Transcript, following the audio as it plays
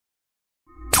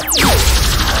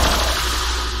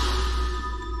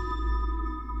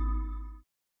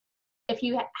if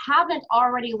you haven't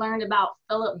already learned about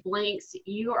Phillip Blanks,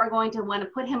 you are going to want to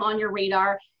put him on your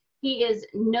radar. He is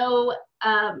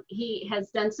he has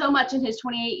done so much in his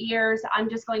 28 years. I'm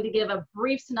just going to give a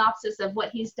brief synopsis of what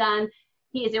he's done.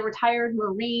 He is a retired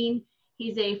Marine.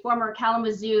 He's a former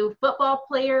Kalamazoo football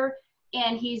player,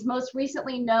 and he's most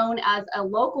recently known as a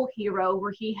local hero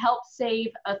where he helped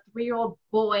save a 3-year-old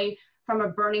boy from a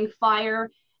burning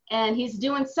fire. And he's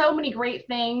doing so many great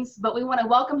things, but we want to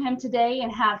welcome him today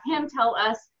and have him tell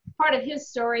us part of his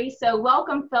story. So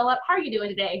welcome, Phillip. How are you doing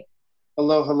today?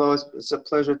 Hello, hello. It's a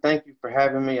pleasure. Thank you for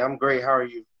having me. I'm great. How are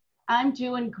you? I'm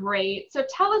doing great. So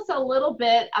tell us a little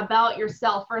bit about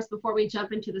yourself first before we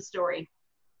jump into the story.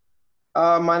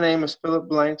 My name is Phillip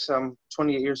Blanks. I'm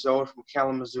 28 years old from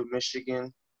Kalamazoo,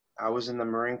 Michigan. I was in the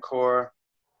Marine Corps.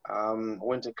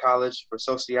 Went to college for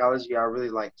sociology. I really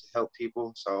like to help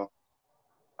people. So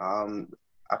I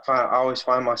always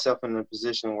find myself in a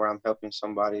position where I'm helping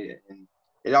somebody, and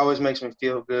it always makes me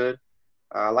feel good.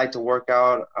 I like to work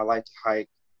out. I like to hike.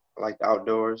 I like the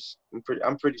outdoors.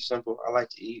 I'm pretty simple. I like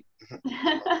to eat.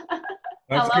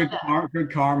 That's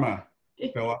good karma,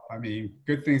 Phillip. I mean,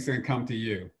 good things can come to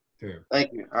you too.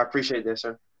 Thank you. I appreciate that,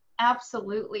 sir.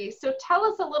 Absolutely. So tell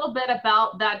us a little bit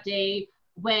about that day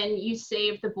when you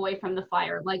saved the boy from the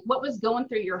fire. Like, what was going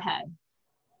through your head?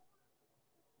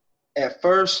 At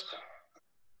first,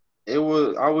 I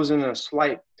was in a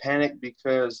slight panic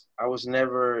because I was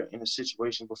never in a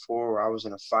situation before where I was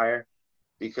in a fire,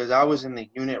 because I was in the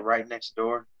unit right next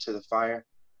door to the fire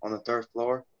on the 3rd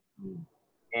floor.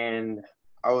 And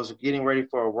I was getting ready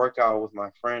for a workout with my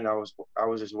friend. I was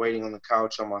just waiting on the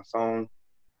couch on my phone,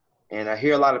 and I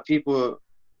hear a lot of people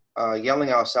yelling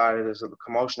outside. There's a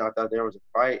commotion. I thought there was a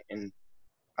fight, and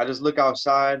I just look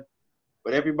outside,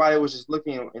 but everybody was just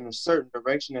looking in a certain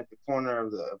direction at the corner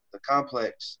of the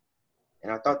complex.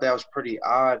 And I thought that was pretty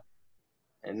odd.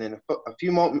 And then a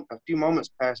few moments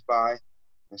passed by,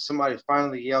 and somebody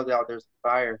finally yelled out, "There's a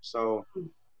fire!" So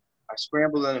I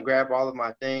scrambled and grabbed all of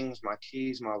my things, my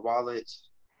keys, my wallet.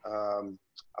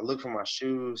 I looked for my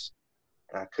shoes,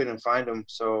 and I couldn't find them.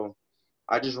 So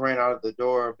I just ran out of the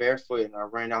door barefoot, and I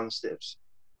ran down the steps,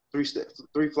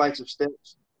 3 flights of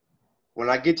steps. When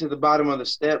I get to the bottom of the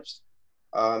steps,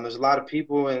 there's a lot of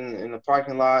people in the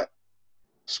parking lot,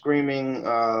 screaming,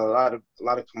 a lot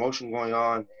of commotion going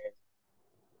on.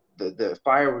 The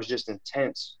fire was just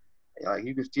intense. Like,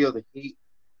 you could feel the heat.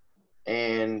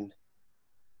 And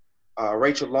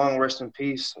Rachel Long, rest in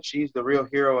peace, she's the real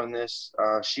hero in this.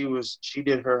 She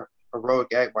did her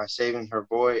heroic act by saving her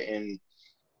boy, and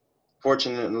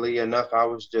fortunately enough, I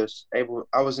was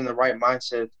in the right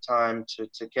mindset at the time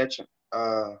to catch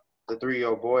the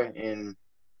 3-year-old boy. And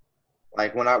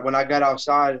like when I got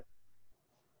outside,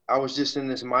 I was just in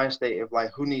this mind state of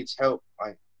like, who needs help?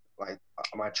 Like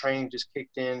my training just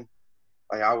kicked in.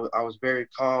 Like I was very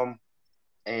calm,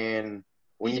 and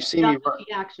when you see me run,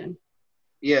 action.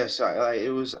 Yes,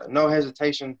 it was no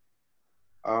hesitation.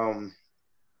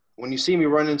 When you see me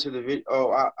run into the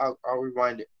video, I'll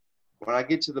rewind it. When I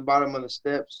get to the bottom of the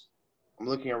steps, I'm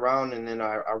looking around, and then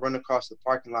I run across the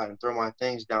parking lot and throw my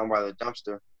things down by the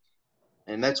dumpster.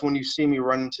 And that's when you see me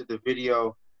run into the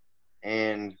video.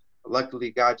 And luckily,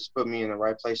 God just put me in the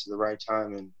right place at the right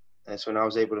time, and that's when I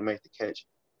was able to make the catch.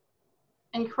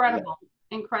 Incredible,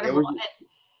 incredible.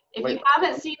 If you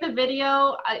haven't seen the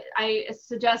video, I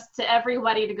suggest to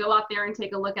everybody to go out there and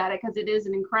take a look at it, because it is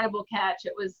an incredible catch.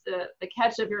 It was the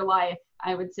catch of your life,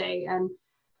 I would say. And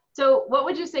so what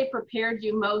would you say prepared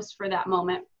you most for that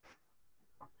moment?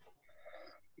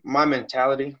 My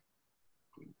mentality,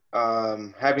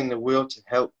 having the will to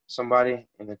help somebody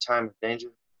in a time of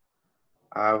danger.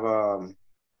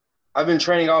 I've been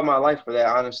training all my life for that,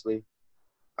 honestly.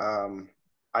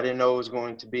 I didn't know it was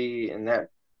going to be in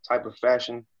that type of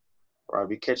fashion, or I'd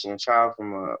be catching a child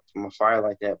from a fire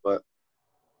like that. But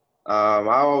I've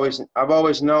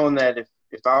always known that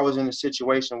if I was in a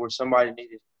situation where somebody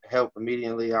needed help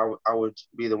immediately, I would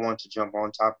be the one to jump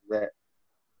on top of that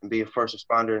and be a first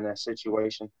responder in that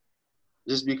situation.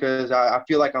 Just because I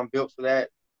feel like I'm built for that,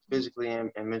 physically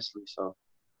and mentally. So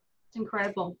it's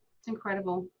incredible. It's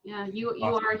incredible. Yeah, you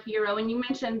are a hero. And you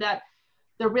mentioned that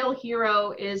the real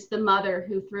hero is the mother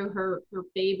who threw her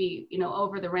baby,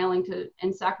 over the railing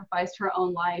and sacrificed her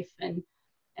own life. And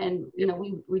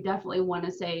we definitely want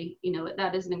to say,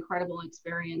 that is an incredible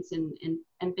experience, and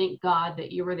thank God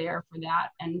that you were there for that.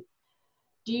 And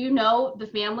do you know the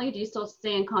family? Do you still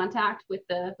stay in contact with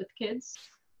the kids?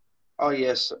 Oh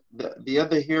yes, the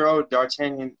other hero,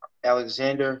 D'Artagnan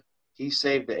Alexander, he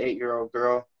saved the 8-year-old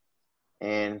girl,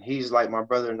 and he's like my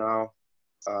brother now.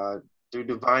 Through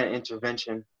divine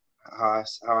intervention, how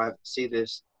I see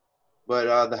this,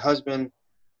 But the husband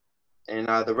and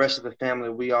the rest of the family,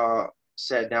 we all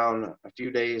sat down a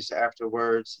few days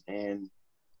afterwards, and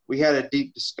we had a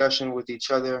deep discussion with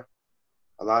each other.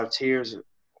 A lot of tears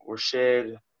were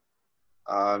shed.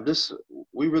 Just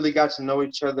we really got to know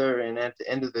each other, and at the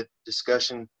end of the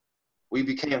discussion, we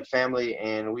became family,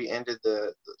 and we ended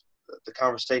the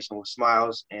conversation with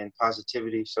smiles and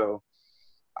positivity. So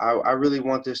I really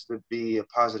want this to be a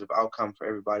positive outcome for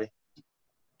everybody.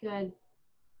 Good.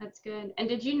 That's good. And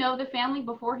did you know the family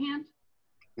beforehand?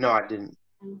 No, I didn't.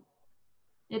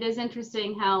 It is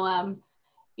interesting how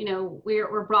you know,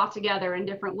 we're brought together in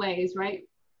different ways, right?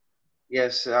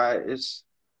 Yes,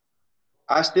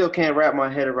 I still can't wrap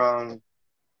my head around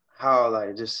how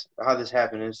like just how this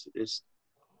happened.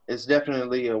 It's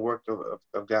definitely a work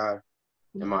of God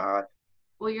in my Yeah. eye.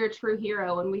 Well, you're a true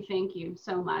hero, and we thank you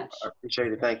so much. I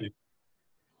appreciate it. Thank you.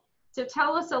 So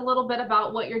tell us a little bit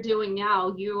about what you're doing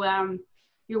now.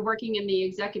 You're working in the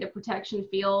executive protection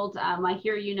field. I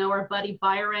hear you know our buddy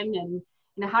Byron, and you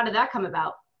know, how did that come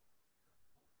about?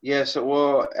 Yeah, so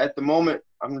well, at the moment,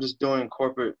 I'm just doing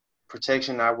corporate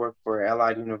protection. I work for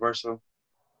Allied Universal,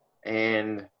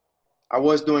 and I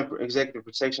was doing executive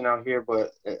protection out here,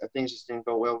 but things just didn't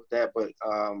go well with that. But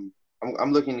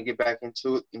I'm looking to get back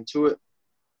into it,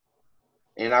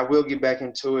 and I will get back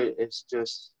into it. It's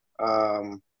just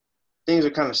things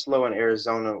are kind of slow in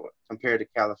Arizona compared to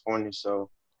California, so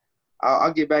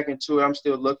I'll get back into it. I'm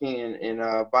still looking, and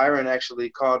Byron actually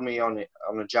called me on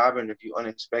a job interview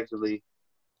unexpectedly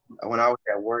when I was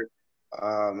at work.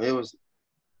 It was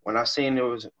when I seen it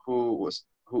was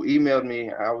who emailed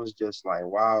me. I was just like,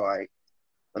 wow, like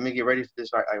let me get ready for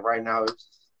this. Like right now,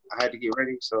 I had to get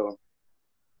ready, so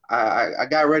I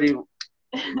got ready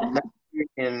last week,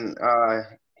 and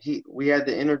we had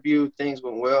the interview. Things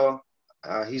went well.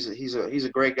 He's a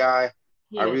great guy.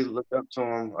 I Yes. really look up to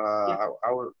him. Yeah.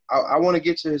 I want to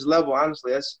get to his level.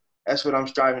 Honestly, that's what I'm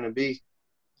striving to be.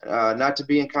 Not to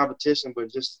be in competition, but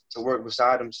just to work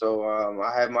beside him. So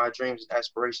I have my dreams and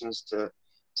aspirations to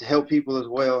help people as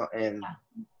well. And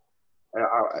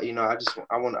I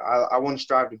want to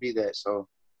strive to be that. So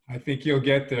I think you'll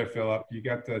get there, Phillip. You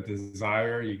got the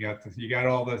desire. You got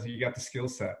all the you got the skill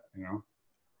set. You know.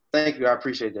 thank you. I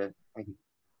appreciate that. Thank you.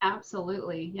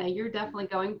 Absolutely. Yeah, you're definitely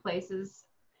going places.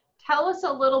 Tell us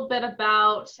a little bit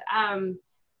about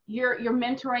you're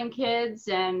mentoring kids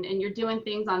and you're doing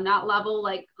things on that level.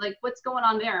 Like what's going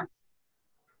on there?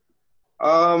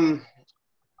 Um,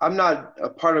 I'm not a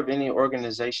part of any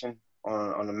organization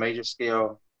on a major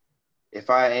scale. If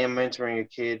I am mentoring a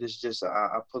kid, it's just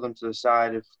I pull them to the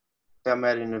side. If I'm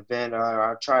at an event,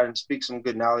 I try and speak some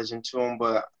good knowledge into them.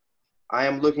 But I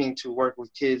am looking to work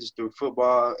with kids through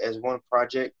football as one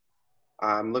project.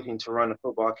 I'm looking to run a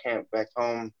football camp back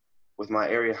home with my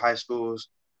area high schools.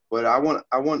 But I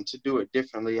want to do it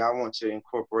differently. I want to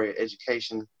incorporate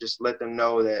education, just let them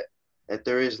know that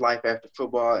there is life after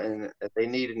football and that they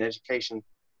need an education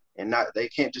and not they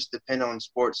can't just depend on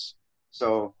sports.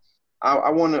 So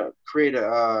I want to create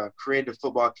a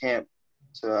football camp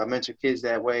to mentor kids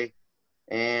that way.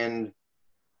 And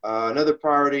another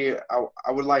priority,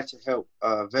 I would like to help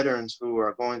veterans who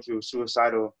are going through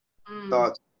suicidal Mm,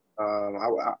 thoughts.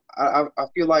 I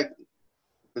feel like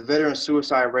the veteran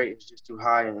suicide rate is just too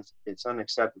high and it's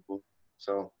unacceptable.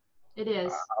 So it I,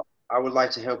 is. I would like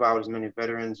to help out as many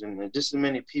veterans and just as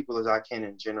many people as I can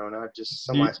in general, not just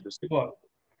Do you, somebody specific. Phillip,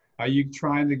 are you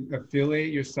trying to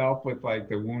affiliate yourself with like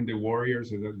the Wounded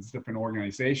Warriors or those different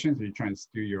organizations? Are you trying to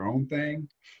do your own thing?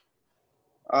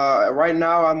 Right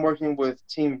now, I'm working with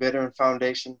Team Veteran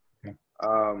Foundation. Okay.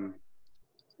 Um,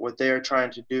 what they're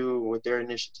trying to do, what their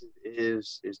initiative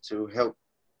is to help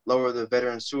lower the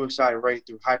veteran suicide rate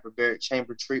through hyperbaric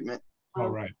chamber treatment All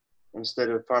Well, right. instead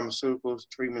of pharmaceuticals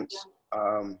treatments.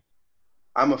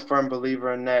 I'm a firm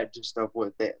believer in that, just of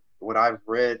what I've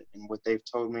read and what they've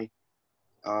told me.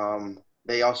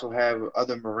 They also have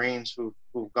other Marines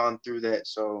who've gone through that,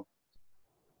 so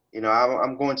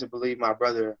I'm going to believe my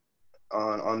brother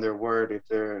on their word if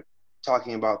they're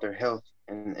talking about their health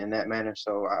in that manner.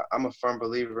 So I'm a firm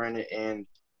believer in it, and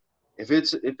if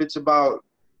it's about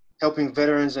helping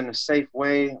veterans in a safe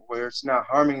way where it's not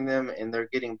harming them and they're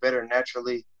getting better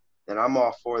naturally, then I'm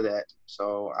all for that.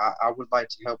 So I would like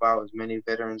to help out as many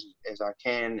veterans as I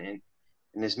can and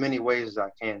in as many ways as I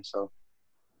can. So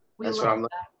we that's what love I'm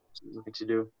that. looking to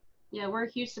do. Yeah, we're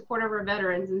a huge supporter of our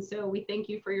veterans, and so we thank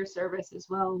you for your service as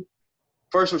well.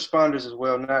 First responders as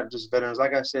well, not just veterans.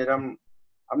 Like I said, I'm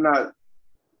not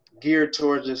geared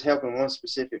towards just helping one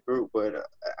specific group, but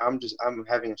I'm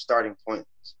having a starting point,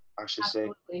 I should say.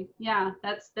 Absolutely. Yeah,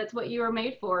 that's what you were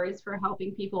made for, is for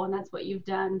helping people, and that's what you've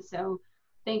done. So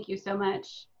thank you so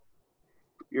much.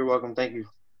 You're welcome. Thank you.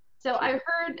 So I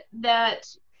heard that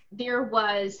there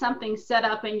was something set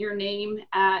up in your name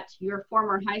at your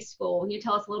former high school. Can you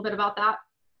tell us a little bit about that?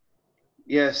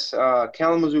 Yes,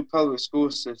 Kalamazoo Public School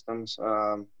Systems.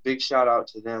 Big shout out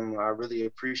to them. I really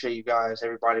appreciate you guys,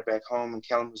 everybody back home in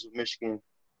Kalamazoo, Michigan.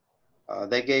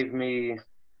 They gave me,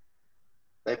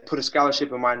 they put a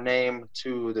scholarship in my name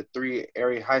to the 3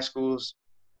 area high schools,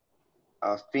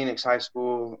 Phoenix High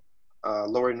School,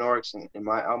 Lori Norris, and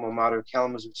my alma mater,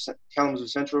 Kalamazoo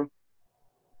Central.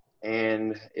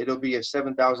 And it'll be a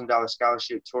 $7,000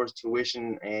 scholarship towards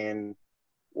tuition. And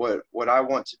what I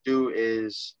want to do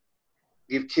is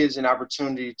give kids an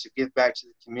opportunity to give back to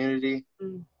the community.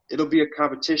 Mm. It'll be a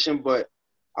competition, but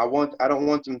I don't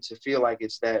want them to feel like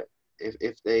it's that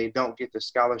if they don't get the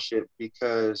scholarship,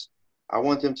 because I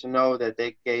want them to know that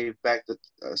they gave back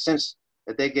since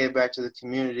that they gave back to the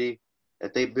community,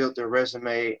 that they built their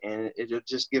resume, and it'll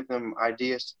just give them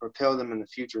ideas to propel them in the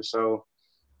future. So,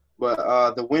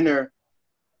 but the winner,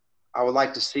 I would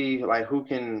like to see like who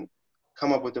can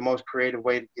come up with the most creative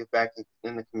way to give back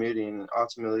in the community, and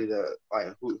ultimately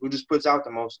who just puts out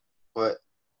the most. But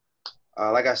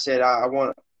like I said, I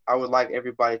would like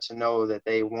everybody to know that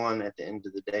they won at the end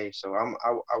of the day. So I'm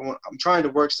trying to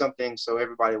work something so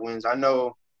everybody wins. I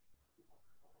know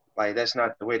like that's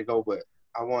not the way to go, but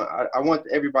I want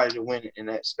everybody to win in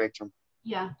that spectrum.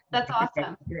 Yeah, that's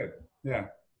awesome. Good. Yeah.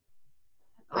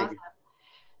 Awesome.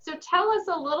 So tell us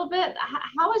a little bit,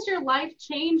 how has your life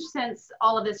changed since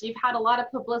all of this? You've had a lot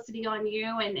of publicity on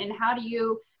you, and how do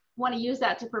you want to use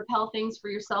that to propel things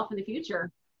for yourself in the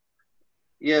future?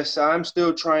 Yes, I'm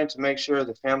still trying to make sure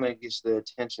the family gets the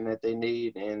attention that they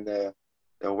need and the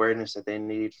awareness that they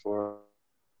need for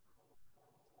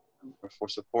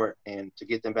support and to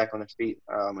get them back on their feet.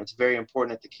 It's very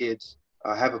important that the kids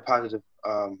have a positive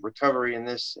recovery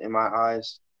in my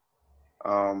eyes.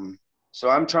 So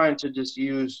I'm trying to just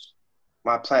use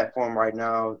my platform right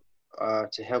now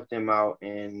to help them out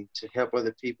and to help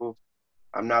other people.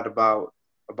 I'm not about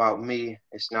me.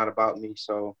 It's not about me.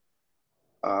 So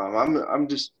I'm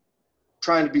just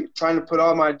trying to put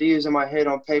all my ideas in my head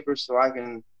on paper so I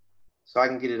can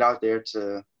get it out there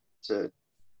to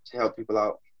help people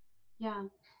out. Yeah,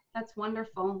 that's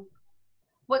wonderful.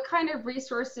 What kind of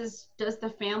resources does the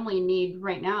family need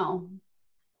right now?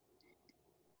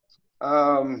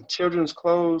 Children's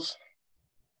clothes.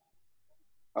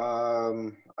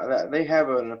 They have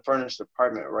a furnished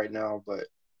apartment right now, but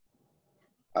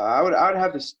I would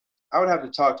have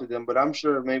to talk to them, but I'm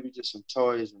sure maybe just some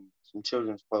toys and some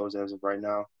children's clothes as of right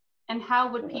now. And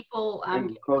how would people And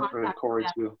get in clothes for contact Corey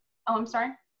with them? too. Oh, I'm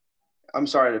sorry. I'm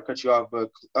sorry to cut you off,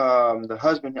 but the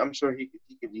husband, I'm sure he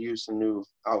could use some new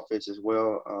outfits as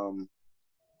well.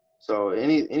 So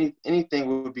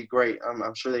anything would be great.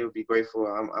 I'm sure they would be grateful.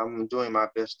 I'm doing my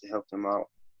best to help them out.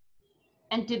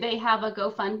 And do they have a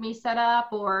GoFundMe set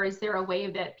up, or is there a way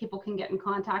that people can get in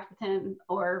contact with him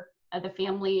or the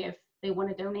family if they want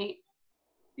to donate?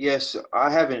 Yes, I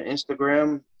have an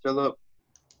Instagram, Phillip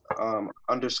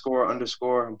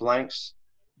 __ Blanks,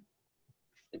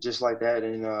 just like that,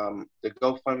 and the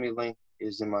GoFundMe link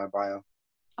is in my bio.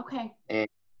 Okay. And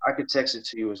I could text it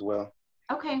to you as well.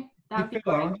 Okay, that would be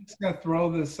Phil, great. I'm just going to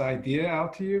throw this idea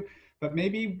out to you, but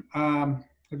maybe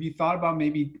have you thought about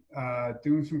maybe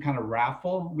doing some kind of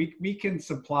raffle? We can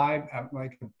supply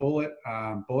like a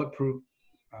bulletproof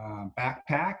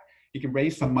backpack. You can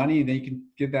raise some money, and then you can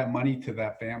give that money to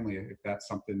that family if that's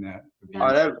something that would be.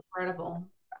 That's incredible.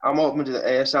 I'm open to that.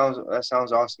 Hey, that sounds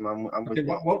awesome. I'm with Okay,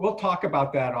 you. we'll talk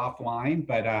about that offline,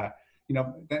 but you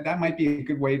know that might be a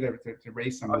good way to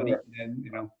raise some money, and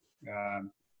you know,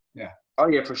 yeah. Oh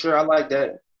yeah, for sure. I like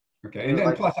that. Okay, and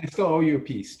then plus I still owe you a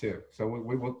piece too, so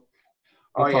we'll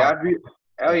oh yeah, talk.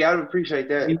 I'd appreciate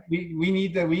that. We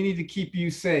need to keep you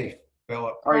safe,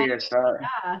 Phillip. Oh yes,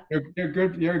 Yeah. You're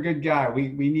good. You're a good guy. We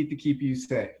need to keep you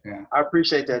safe. Yeah. I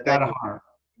appreciate that. Thank you.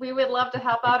 We would love to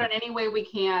help out in any way we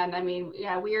can. I mean,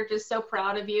 yeah, we are just so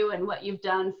proud of you and what you've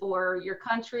done for your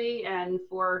country and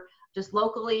for just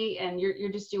locally, and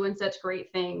you're just doing such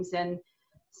great things. And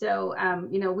so,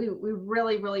 you know, we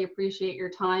really, really appreciate your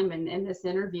time in this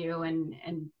interview,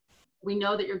 and we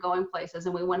know that you're going places,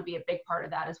 and we want to be a big part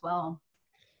of that as well.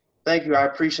 Thank you. I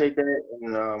appreciate that.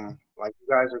 And like you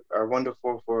guys are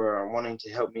wonderful for wanting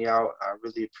to help me out. I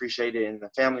really appreciate it, and the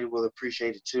family will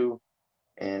appreciate it too.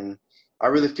 And I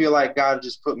really feel like God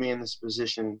just put me in this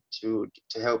position to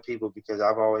help people because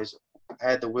I've always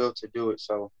had the will to do it.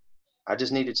 So I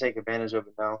just need to take advantage of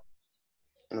it now.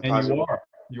 And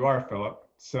you are, Phillip.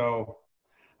 So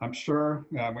I'm sure,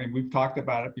 and we've talked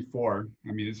about it before.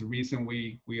 I mean, there's a reason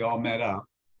we all met up.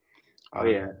 Oh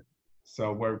yeah.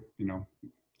 So we're, you know,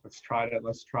 let's try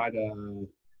to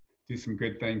do some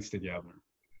good things together.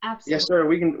 Absolutely. Yes, sir.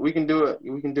 We can do it.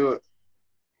 We can do it.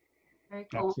 Very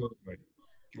cool. Absolutely.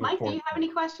 Look Mike, do forward you to have it. any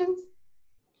questions?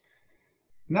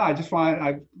 No, I just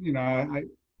want,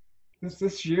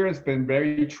 this year has been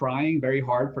very trying, very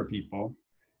hard for people,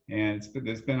 and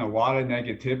there's been a lot of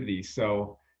negativity.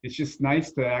 So it's just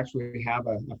nice to actually have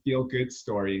a feel good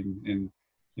story. And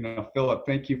Phillip,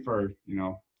 thank you for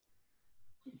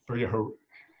for your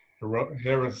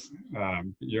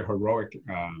heroic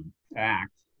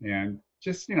act, and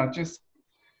just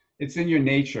it's in your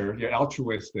nature. You're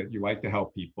altruistic. You like to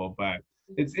help people, but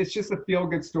it's just a feel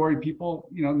good story. People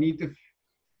need to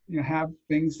have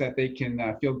things that they can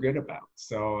feel good about.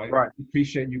 So I Right.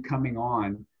 appreciate you coming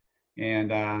on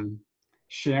and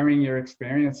sharing your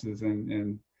experiences,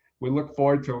 and we look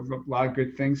forward to a lot of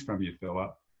good things from you,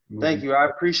 Phillip. Thank you. I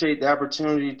appreciate the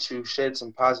opportunity to shed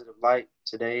some positive light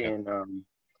today, Yeah. and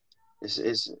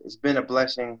it's been a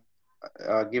blessing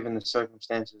given the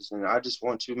circumstances, and I just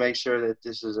want to make sure that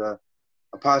this is a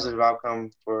positive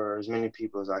outcome for as many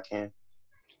people as I can.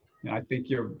 I think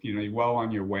you're well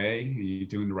on your way. You're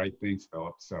doing the right things,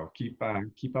 Phillip. So keep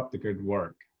up the good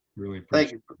work. Really Thank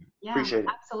appreciate you. it. Yeah, Appreciate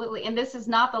it. absolutely. And this is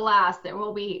not the last that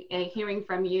we'll be hearing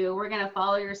from you. We're going to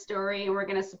follow your story, and we're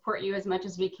going to support you as much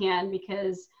as we can,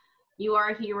 because you are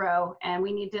a hero, and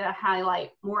we need to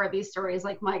highlight more of these stories.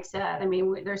 Like Mike said, I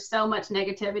mean, there's so much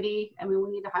negativity. I mean,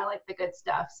 we need to highlight the good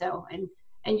stuff. So, and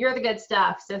you're the good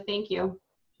stuff. So thank you.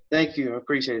 Thank you. I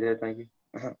appreciate that. Thank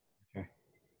you.